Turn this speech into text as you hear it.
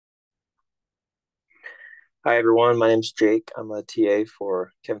Hi, everyone. My name's Jake. I'm a TA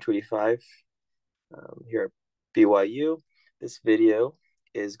for Chem 25 here at BYU. This video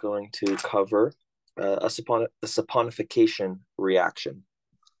is going to cover a saponification reaction.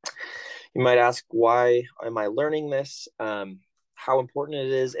 You might ask, why am I learning this? How important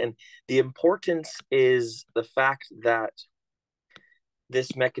it is. And the importance is the fact that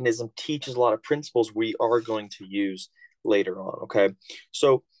this mechanism teaches a lot of principles we are going to use later on. Okay.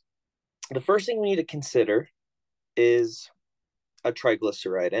 So the first thing we need to consider is a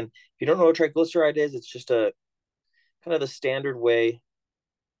triglyceride. And if you don't know what a triglyceride is, it's just a kind of the standard way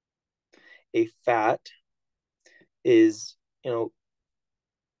a fat is,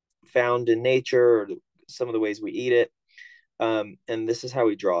 found in nature, or some of the ways we eat it. And this is how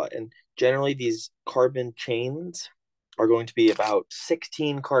we draw it. And generally, these carbon chains are going to be about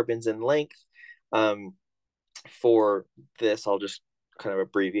 16 carbons in length. For this, I'll just kind of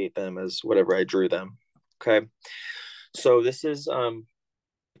abbreviate them as whatever I drew them. Okay. So this is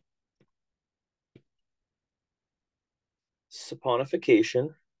saponification.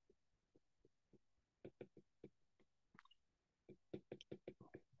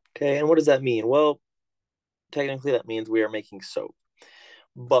 Okay, and what does that mean? Well, technically that means we are making soap.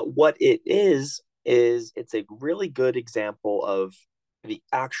 But what it is it's a really good example of the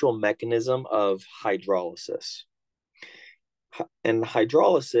actual mechanism of hydrolysis. And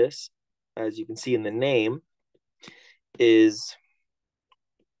hydrolysis, as you can see in the name, is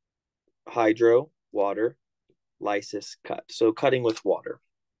hydro, water, lysis, cut. So cutting with water.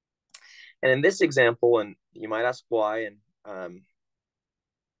 And in this example, and you might ask why, and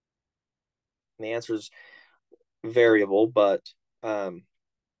the answer is variable, but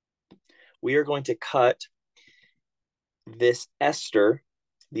we are going to cut this ester,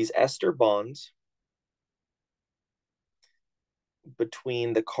 these ester bonds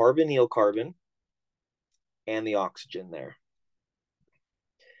between the carbonyl carbon and the oxygen there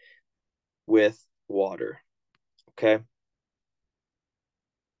with water. Okay.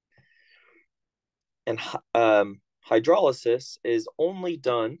 And hydrolysis is only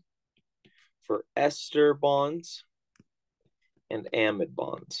done for ester bonds and amide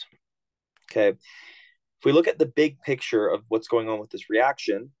bonds. Okay. If we look at the big picture of what's going on with this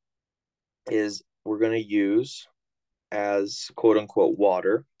reaction, is we're going to use as quote unquote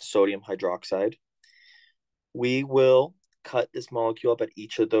water, sodium hydroxide. We will cut this molecule up at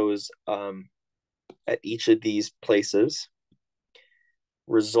each of these places,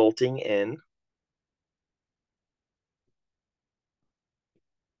 resulting in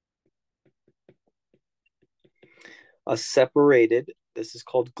a separated, this is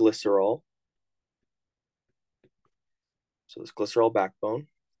called glycerol. So this glycerol backbone,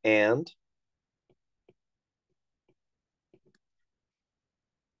 and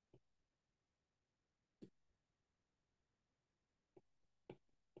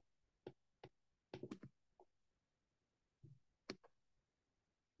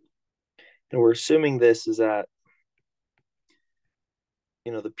we're assuming this is at,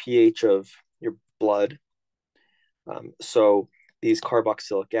 the pH of your blood. So these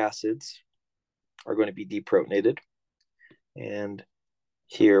carboxylic acids are going to be deprotonated. And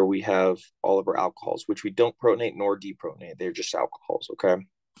here we have all of our alcohols, which we don't protonate nor deprotonate. They're just alcohols, okay?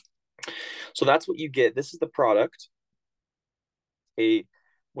 So that's what you get. This is the product.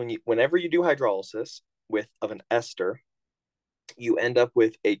 Whenever you do hydrolysis of an ester, you end up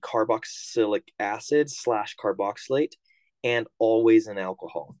with a carboxylic acid / carboxylate and always an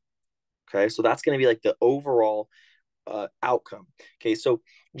alcohol. Okay, so that's going to be like the overall outcome. Okay, so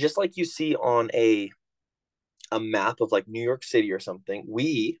just like you see on a map of like New York City or something,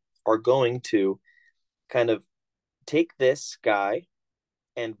 we are going to kind of take this guy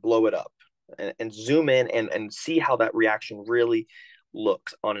and blow it up and zoom in and see how that reaction really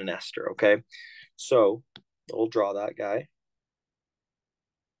looks on an ester. Okay, so we'll draw that guy.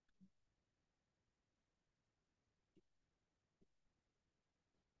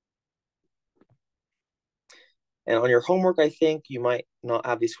 And on your homework, I think you might not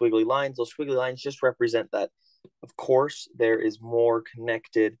have these squiggly lines. Those squiggly lines just represent that, of course, there is more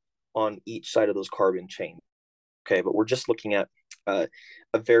connected on each side of those carbon chains. Okay, but we're just looking at a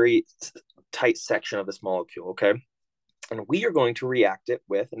very tight section of this molecule, okay? And we are going to react it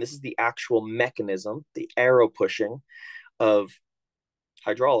with, and this is the actual mechanism, the arrow pushing of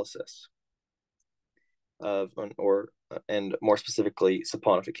hydrolysis, and more specifically,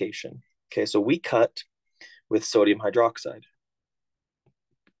 saponification. Okay, so we cut with sodium hydroxide.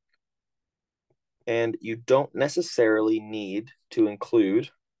 And you don't necessarily need to include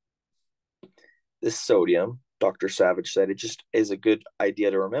this sodium Dr. Savage said. It just is a good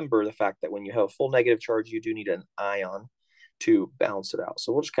idea to remember the fact that when you have a full negative charge, you do need an ion to balance it out.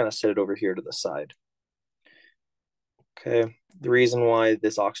 So we'll just kind of set it over here to the side. Okay, the reason why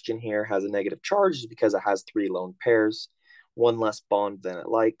this oxygen here has a negative charge is because it has 3 lone pairs, one less bond than it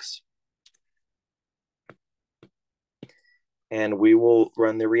likes. And we will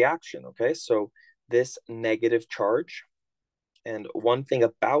run the reaction, okay? So this negative charge, and one thing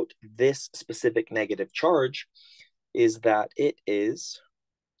about this specific negative charge is that it is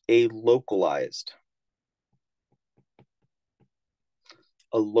a localized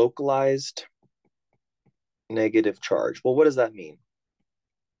negative charge. Well, what does that mean?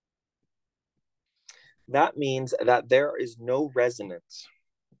 That means that there is no resonance.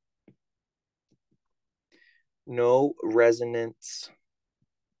 No resonance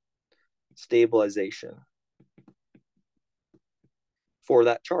stabilization for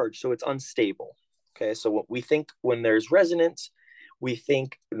that charge. So it's unstable. Okay, so what we think when there's resonance, we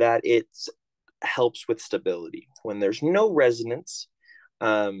think that it helps with stability. When there's no resonance,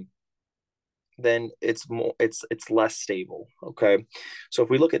 then it's less stable. Okay, so if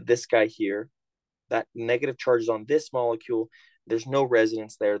we look at this guy here, that negative charge is on this molecule. There's no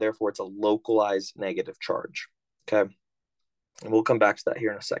resonance there, therefore it's a localized negative charge. Okay, and we'll come back to that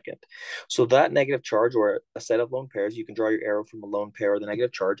here in a second. So that negative charge, or a set of lone pairs, you can draw your arrow from a lone pair or the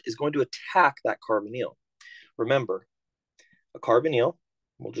negative charge, is going to attack that carbonyl. Remember, a carbonyl,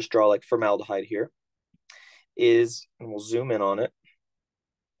 we'll just draw like formaldehyde here, is, and we'll zoom in on it,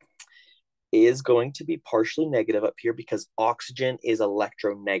 is going to be partially negative up here because oxygen is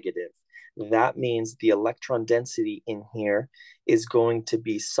electronegative. That means the electron density in here is going to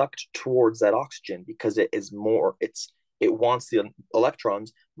be sucked towards that oxygen because it is more, it wants the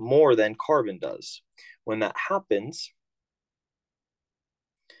electrons more than carbon does. When that happens,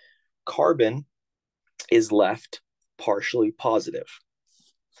 carbon is left partially positive.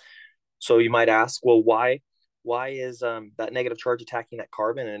 So you might ask, well, why is that negative charge attacking that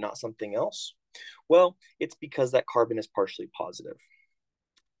carbon and not something else? Well, it's because that carbon is partially positive.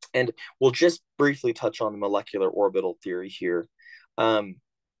 And we'll just briefly touch on the molecular orbital theory here.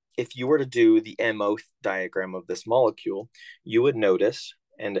 If you were to do the MO diagram of this molecule, you would notice,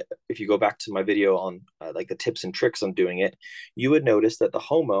 and if you go back to my video on like the tips and tricks on doing it, you would notice that the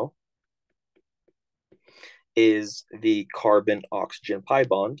HOMO is the carbon-oxygen pi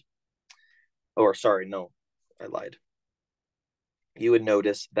bond. Or sorry, no, I lied. You would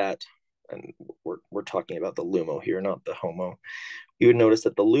notice that, and we're talking about the LUMO here, not the HOMO. You would notice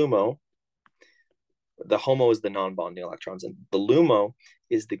that the LUMO, the HOMO is the non-bonding electrons, and the LUMO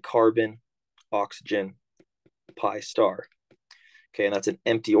is the carbon-oxygen pi star. Okay, and that's an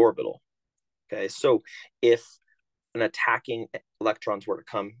empty orbital. Okay, so if an attacking electrons were to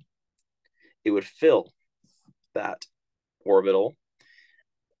come, it would fill that orbital,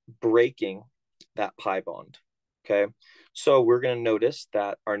 breaking that pi bond. Okay, so we're going to notice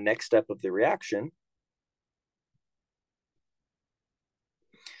that our next step of the reaction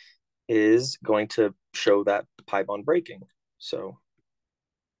is going to show that pi bond breaking. So,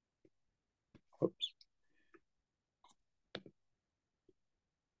 whoops.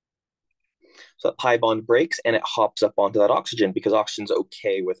 So that pi bond breaks and it hops up onto that oxygen because oxygen's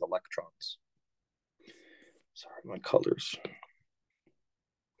okay with electrons. Sorry, my colors.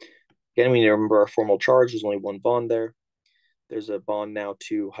 Again, we need to remember our formal charge. There's only one bond there. There's a bond now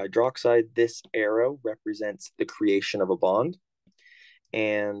to hydroxide. This arrow represents the creation of a bond.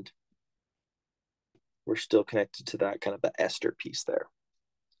 And we're still connected to that kind of the ester piece there.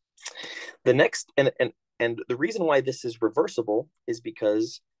 The next, and the reason why this is reversible is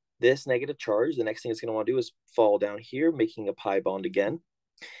because this negative charge, the next thing it's going to want to do is fall down here, making a pi bond again.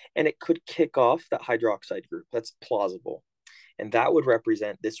 And it could kick off that hydroxide group. That's plausible. And that would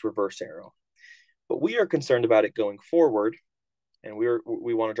represent this reverse arrow. But we are concerned about it going forward, and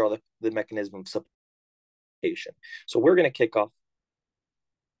we want to draw the mechanism of saponification. So we're going to kick off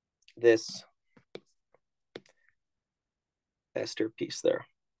this ester piece there,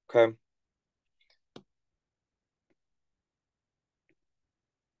 okay?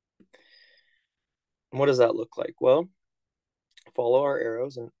 And what does that look like? Well, follow our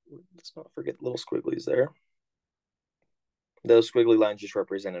arrows, and let's not forget little squigglies there. Those squiggly lines just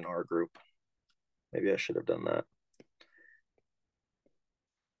represent an R group. Maybe I should have done that.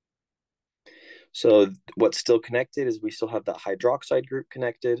 So what's still connected is we still have that hydroxide group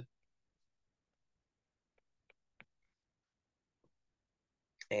connected.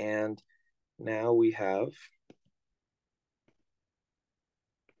 And now we have,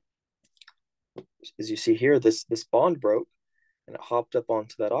 as you see here, this bond broke, and it hopped up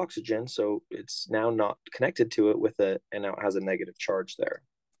onto that oxygen, so it's now not connected to it and now it has a negative charge there.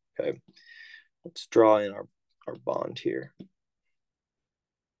 Okay, let's draw in our bond here.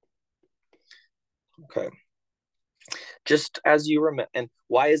 Okay, just as you remember, and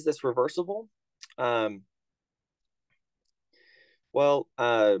why is this reversible?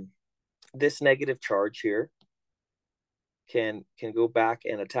 This negative charge here can go back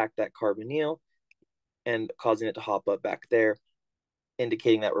and attack that carbonyl and causing it to hop up back there,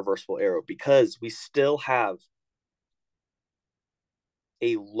 indicating that reversible arrow, because we still have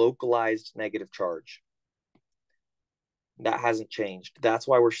a localized negative charge. That hasn't changed. That's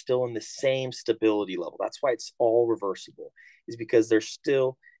why we're still in the same stability level. That's why it's all reversible, is because there's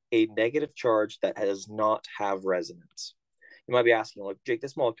still a negative charge that does not have resonance. You might be asking, like, Jake,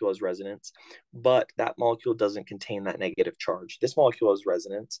 this molecule has resonance, but that molecule doesn't contain that negative charge. This molecule has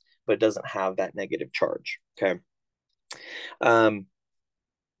resonance, but it doesn't have that negative charge. Okay.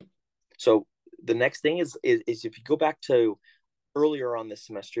 So the next thing is if you go back to earlier on this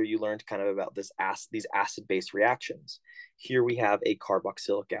semester, you learned kind of about these acid-base reactions. Here we have a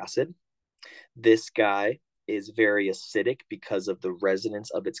carboxylic acid. This guy is very acidic because of the resonance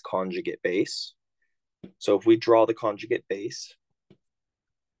of its conjugate base. So if we draw the conjugate base,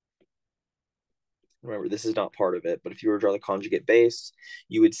 remember, this is not part of it, but if you were to draw the conjugate base,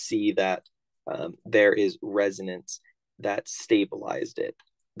 you would see that there is resonance that stabilized it,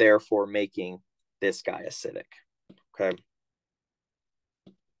 therefore making this guy acidic. Okay.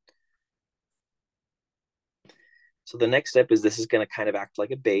 So the next step is this is going to kind of act like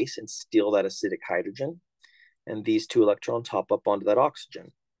a base and steal that acidic hydrogen, and these two electrons hop up onto that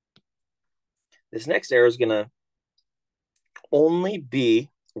oxygen. This next arrow is going to only be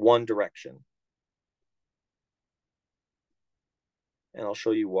one direction, and I'll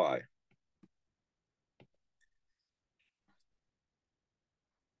show you why.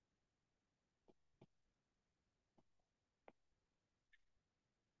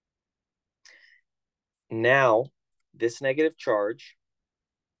 Now, this negative charge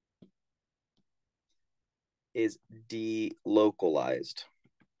is delocalized.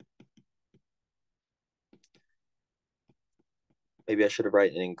 Maybe I should have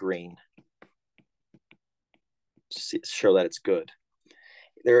written it in green to show that it's good.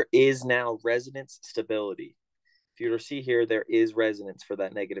 There is now resonance stability. If you were to see here, there is resonance for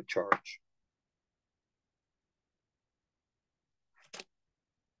that negative charge.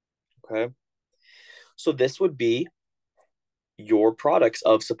 Okay. So this would be your products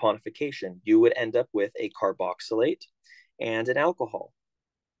of saponification. You would end up with a carboxylate and an alcohol.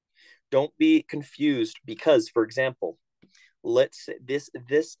 Don't be confused because, for example, let's say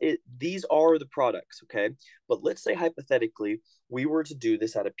these are the products, okay? But let's say hypothetically we were to do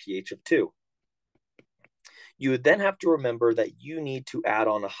this at a pH of 2. You would then have to remember that you need to add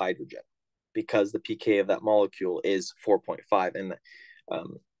on a hydrogen because the pK of that molecule is 4.5,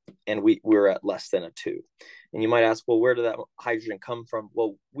 and we're at less than a 2. And you might ask, well, where did that hydrogen come from?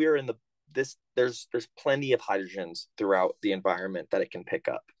 Well, we're in there's plenty of hydrogens throughout the environment that it can pick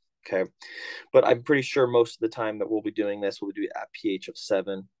up. Okay. But I'm pretty sure most of the time that we'll be doing this, we'll do it at pH of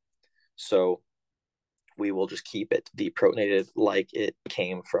 7. So we will just keep it deprotonated like it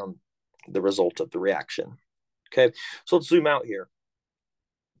came from the result of the reaction. Okay. So let's zoom out here.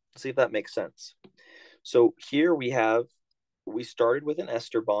 See if that makes sense. So here we started with an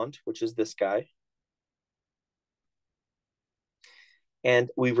ester bond, which is this guy. And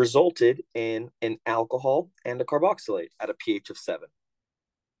we resulted in an alcohol and a carboxylate at a pH of 7.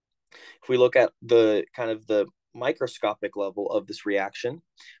 If we look at the kind of the microscopic level of this reaction,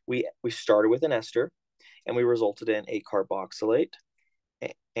 we started with an ester and we resulted in a carboxylate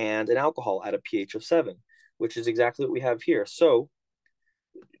and an alcohol at a pH of 7, which is exactly what we have here. So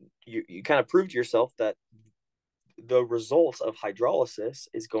you kind of proved to yourself that the result of hydrolysis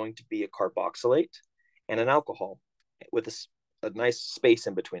is going to be a carboxylate and an alcohol with a nice space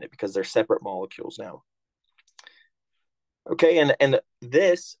in between it because they're separate molecules now. Okay, and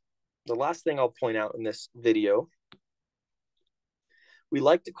this, the last thing I'll point out in this video, we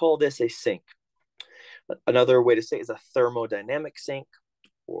like to call this a sink. Another way to say it is a thermodynamic sink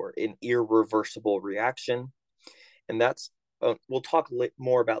or an irreversible reaction. And that's, we'll talk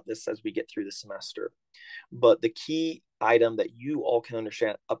more about this as we get through the semester. But the key item that you all can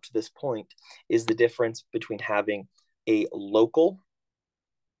understand up to this point is the difference between having a localized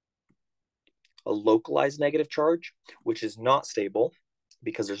negative charge, which is not stable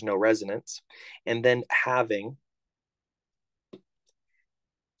because there's no resonance, and then having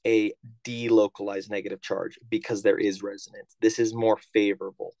a delocalized negative charge because there is resonance. This is more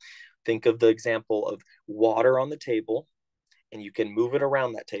favorable. Think of the example of water on the table and you can move it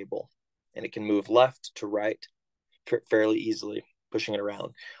around that table, and it can move left to right fairly easily, pushing it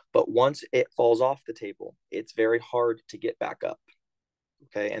around. But once it falls off the table, it's very hard to get back up.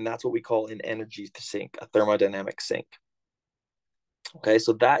 Okay, and that's what we call an energy sink, a thermodynamic sink. Okay,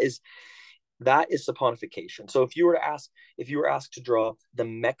 so that is saponification. So if you were asked to draw the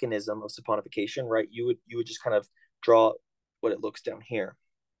mechanism of saponification, right, you would just kind of draw what it looks down here.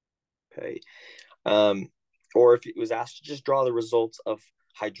 Okay, or if it was asked to just draw the results of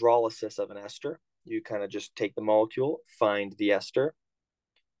hydrolysis of an ester, you kind of just take the molecule, find the ester,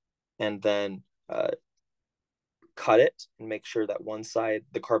 and then cut it and make sure that one side,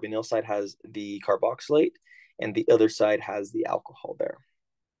 the carbonyl side, has the carboxylate and the other side has the alcohol there.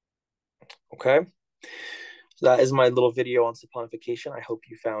 Okay, so that is my little video on saponification. I hope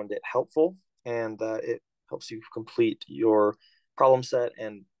you found it helpful, and it helps you complete your problem set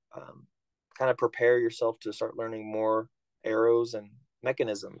and kind of prepare yourself to start learning more arrows and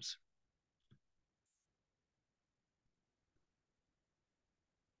mechanisms.